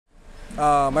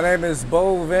My name is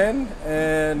Bo Vin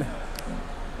and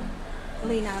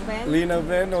Lena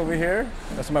Vin over here.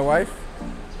 That's my wife.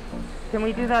 Can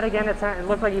we do that again? It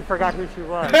looked like you forgot who she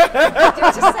was.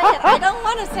 Just say it. I don't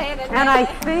want to say it. And I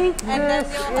think and this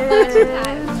then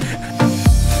you'll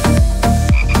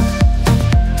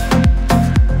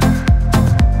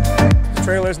The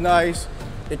trailer's nice.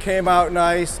 It came out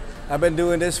nice. I've been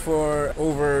doing this for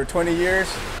over 20 years.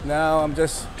 Now I'm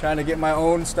just trying to get my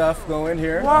own stuff going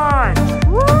here.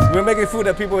 We're making food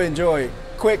that people enjoy.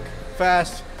 Quick,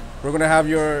 fast. We're gonna have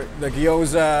the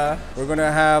gyoza. We're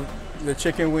gonna have the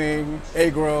chicken wing,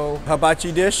 egg roll,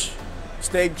 hibachi dish,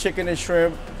 steak, chicken, and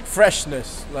shrimp.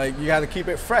 Freshness, like you gotta keep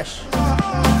it fresh.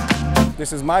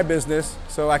 This is my business,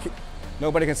 so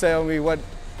nobody can tell me what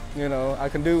I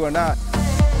can do or not.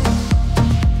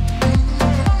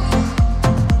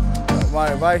 My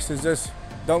advice is just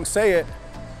don't say it,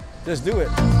 just do it.